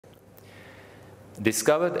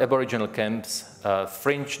Discovered Aboriginal camps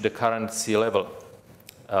fringe the current sea level.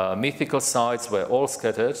 Mythical sites were all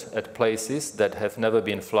scattered at places that have never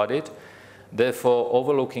been flooded, therefore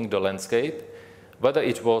overlooking the landscape, whether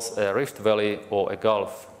it was a rift valley or a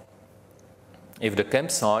gulf. If the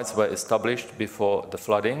campsites were established before the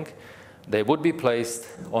flooding, they would be placed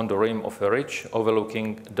on the rim of a ridge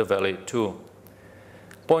overlooking the valley too.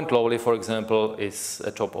 Point Lowly, for example, is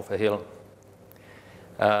atop of a hill.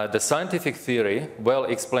 The scientific theory well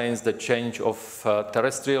explains the change of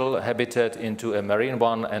terrestrial habitat into a marine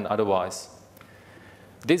one and otherwise.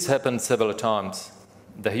 This happened several times.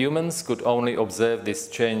 The humans could only observe this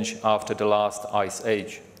change after the last ice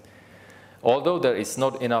age. Although there is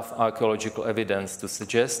not enough archaeological evidence to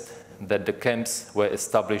suggest that the camps were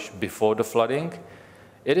established before the flooding,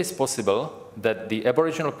 it is possible that the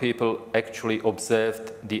Aboriginal people actually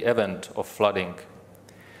observed the event of flooding.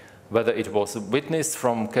 Whether it was witnessed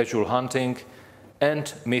from casual hunting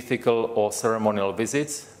and mythical or ceremonial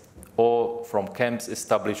visits, or from camps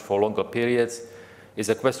established for longer periods, is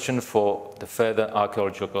a question for the further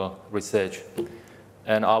archaeological research.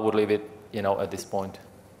 And I would leave it, at this point.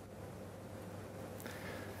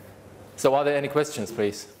 So are there any questions,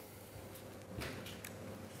 please?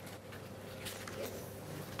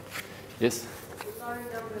 Yes? Large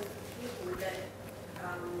number of people that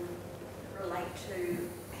relate to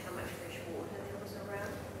how much fresh water there was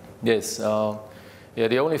around? Yes. Yeah,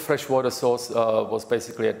 the only freshwater source was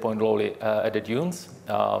basically at Point Lowly at the dunes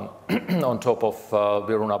on top of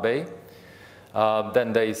Whyalla Bay.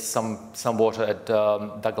 Then there is some water at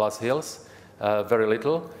Douglas Hills, very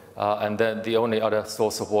little, and then the only other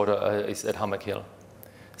source of water is at Hammock Hill.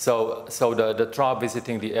 So the tribe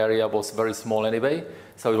visiting the area was very small anyway,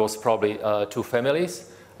 so it was probably 2 families,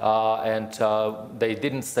 and they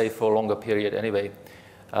didn't stay for a longer period anyway.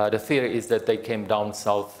 The theory is that they came down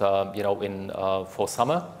south, for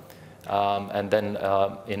summer, and then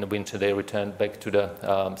in the winter they returned back to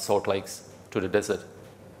the salt lakes, to the desert.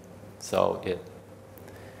 So yeah,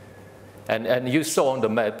 and you saw on the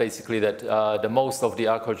map basically that the most of the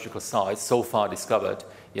archaeological sites so far discovered,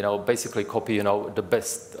 basically copy, the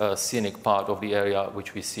best scenic part of the area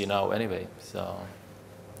which we see now anyway. So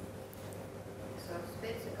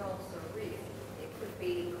it could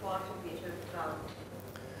be quite a bit of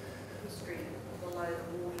history below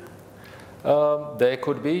the water. There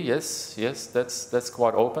could be, yes, that's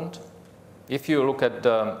quite open. If you look at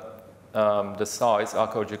the sites,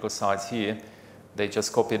 archaeological sites here, they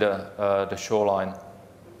just copy the shoreline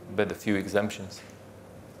with a few exemptions.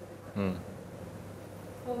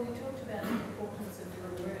 Well, we talked about the importance of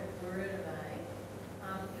Whyalla Bay.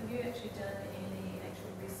 Have you actually done any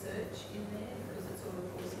actual research in there? Because it's all, of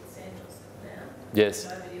course, it's Santos now. Yes.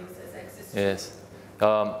 Nobody else has access to Yes.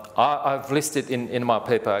 I've listed in my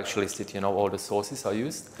paper, I actually listed, all the sources I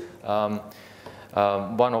used.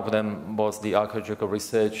 One of them was the archaeological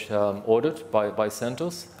research ordered by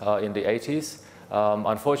Santos in the 80s.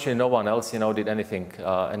 Unfortunately, no one else, did anything,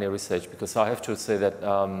 any research, because I have to say that,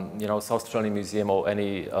 South Australian Museum or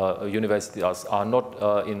any university are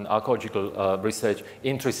not in archaeological research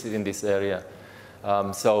interested in this area.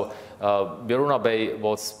 So Whyalla Bay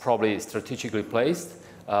was probably strategically placed,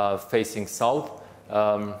 facing south,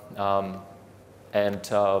 and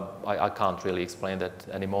I can't really explain that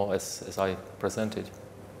anymore as I presented.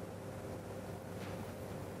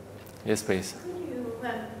 Yes, please. Could you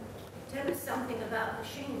tell us something about the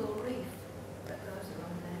shingle reef that goes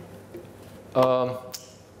along there?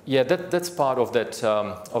 Yeah, that's part of that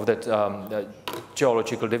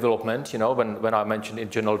geological development. When I mentioned in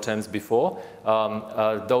general terms before,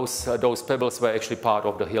 those pebbles were actually part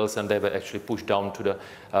of the hills, and they were actually pushed down to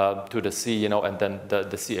the sea, and then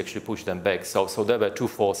the sea actually pushed them back. So there were 2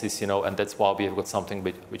 forces, and that's why we have got something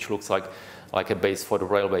which looks like a base for the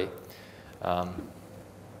railway.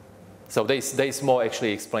 So there's more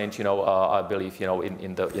actually explained, I believe,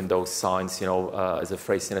 in those signs, as a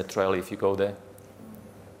phrase in a trail if you go there.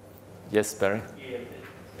 Yes, Barry? Yeah,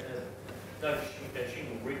 those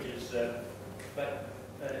shingle ridges, but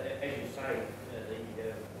as you say, the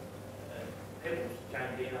pebbles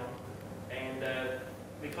came down, and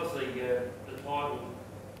because the tide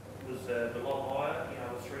was a lot higher, it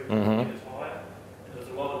was 3 meters higher, and there was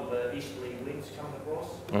a lot of easterly winds coming across,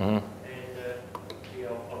 and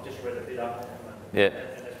I've just read a bit up, and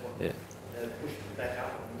that's what pushed it back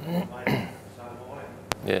up and made it so high.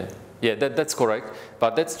 Yeah. Yeah, that's correct,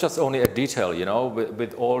 but that's just only a detail,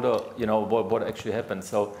 with all the, what actually happened.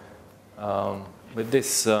 So with this,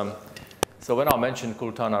 so when I mentioned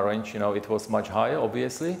Kultana Range, it was much higher,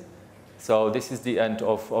 obviously. So this is the end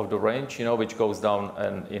of the range, you know, which goes down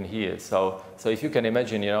and in here. So if you can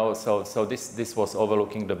imagine, you know, so this was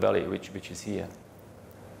overlooking the valley, which is here.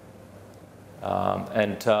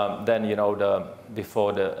 Then, you know,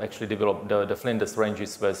 before actually developed, the Flinders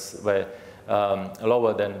Ranges were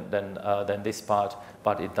lower than this part,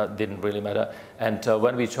 but it didn't really matter. And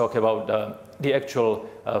when we talk about the actual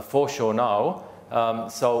foreshore now,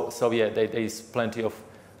 so yeah, there is plenty of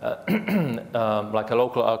like a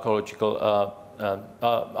local archaeological,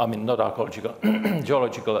 I mean not archaeological,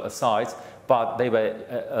 geological sites, but they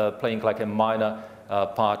were playing like a minor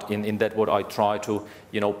part in that what I try to,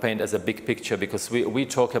 you know, paint as a big picture, because we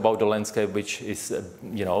talk about the landscape which is,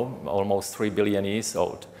 you know, almost 3 billion years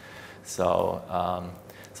old. So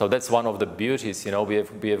so that's one of the beauties, you know, we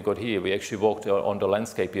have got here. We actually walked on the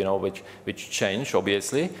landscape, you know, which changed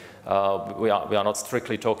obviously. We are not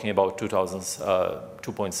strictly talking about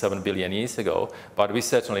 2.7 billion years ago, but we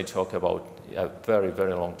certainly talk about a very,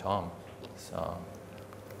 very long time. So.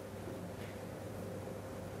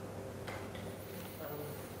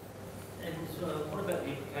 What about the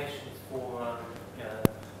implications for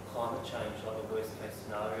climate change, like the worst case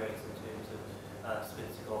scenarios in terms of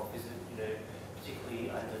Spencer Gulf? Is it, you know, particularly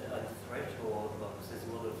under threat, or like there's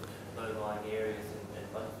a lot of low-lying areas and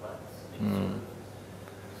mudflats?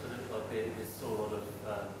 Sort of like there's still a lot of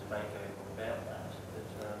debate going on about that.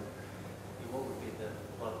 But what would be the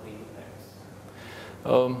likely impacts?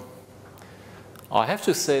 I have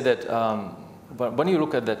to say that. But when you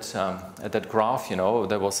look at that graph, you know,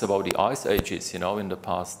 that was about the ice ages, you know, in the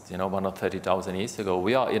past, you know, 130,000 years ago.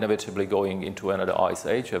 We are inevitably going into another ice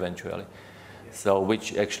age eventually. Yeah. So,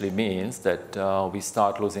 which actually means that we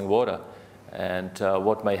start losing water. And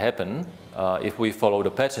what may happen if we follow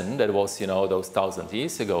the pattern that was, you know, those 1,000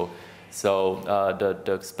 years ago. So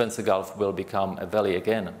the Spencer Gulf will become a valley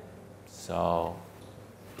again. So.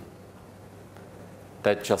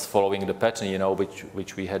 That just following the pattern, you know,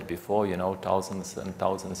 which we had before, you know, thousands and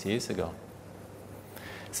thousands years ago.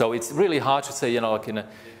 So it's really hard to say, you know, like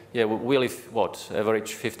we live, what,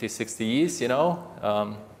 average 50, 60 years, you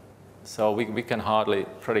know. So we can hardly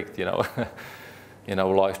predict, you know, you know,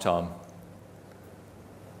 lifetime.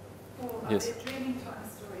 Well, yes. Are there dreaming time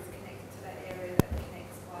stories connected to that area that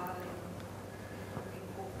connects Whyalla and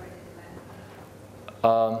incorporated in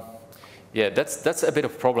that? Yeah, that's a bit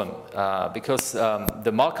of a problem because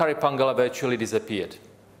the Malkari Pangala virtually disappeared,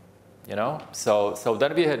 you know. So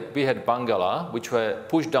then we had Bangala, which were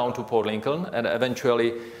pushed down to Port Lincoln and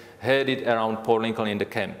eventually headed around Port Lincoln in the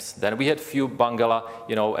camps. Then we had few Bangala,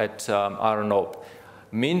 you know, at Iron Knob.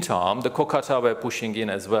 Meantime, the Kokata were pushing in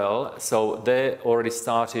as well, so they already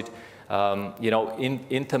started, you know,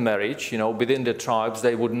 intermarriage, you know, within the tribes.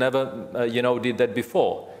 They would never, you know, did that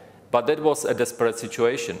before, but that was a desperate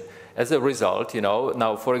situation. As a result, you know,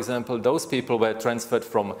 now, for example, those people were transferred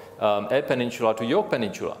from Eyre Peninsula to York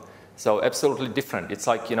Peninsula. So absolutely different. It's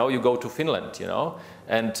like, you know, you go to Finland, you know.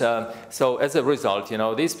 And so as a result, you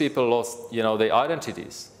know, these people lost, you know, their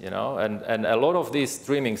identities, you know. And a lot of these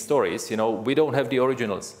dreaming stories, you know, we don't have the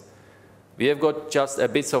originals. We have got just a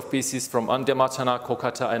bits of pieces from Andiamatana,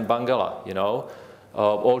 Kokata, and Bangala, you know,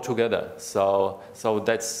 all together. So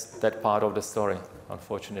that's that part of the story,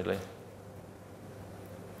 unfortunately.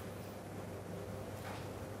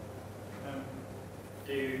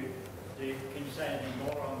 Can you say anything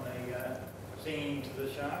more on the singing to the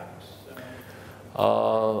sharks?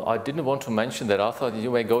 I didn't want to mention that. I thought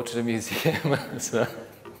you may go to the museum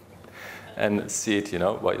and see it, you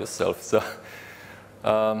know, by yourself. So,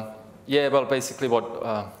 yeah, well, basically what,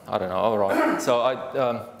 I don't know, all right.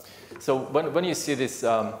 So, so when you see this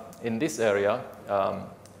in this area,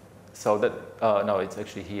 so that, no, it's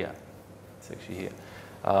actually here. It's actually here.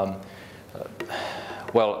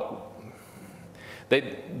 Well,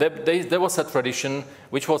 there was a tradition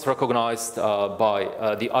which was recognized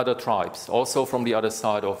by the other tribes, also from the other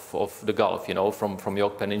side of the Gulf, you know, from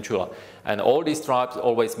York Peninsula. And all these tribes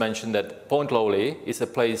always mentioned that Point Lowly is a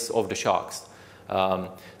place of the sharks.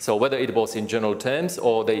 So whether it was in general terms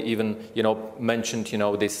or they even, you know, mentioned, you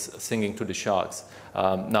know, this singing to the sharks.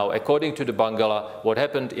 Now, according to the Bangala, what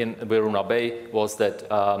happened in Viruna Bay was that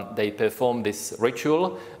they performed this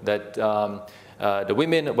ritual that the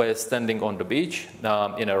women were standing on the beach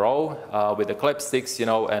in a row with the clap sticks, you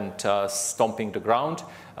know, and stomping the ground.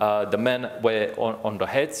 The men were on the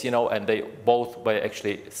heads, you know, and they both were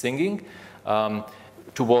actually singing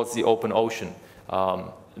towards the open ocean.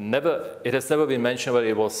 It has never been mentioned whether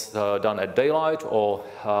it was done at daylight or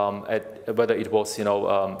whether it was, you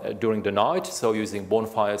know, during the night, so using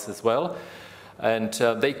bonfires as well. And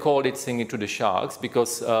they called it singing to the sharks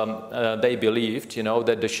because they believed, you know,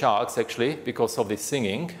 that the sharks actually, because of this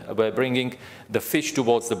singing, were bringing the fish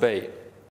towards the bay.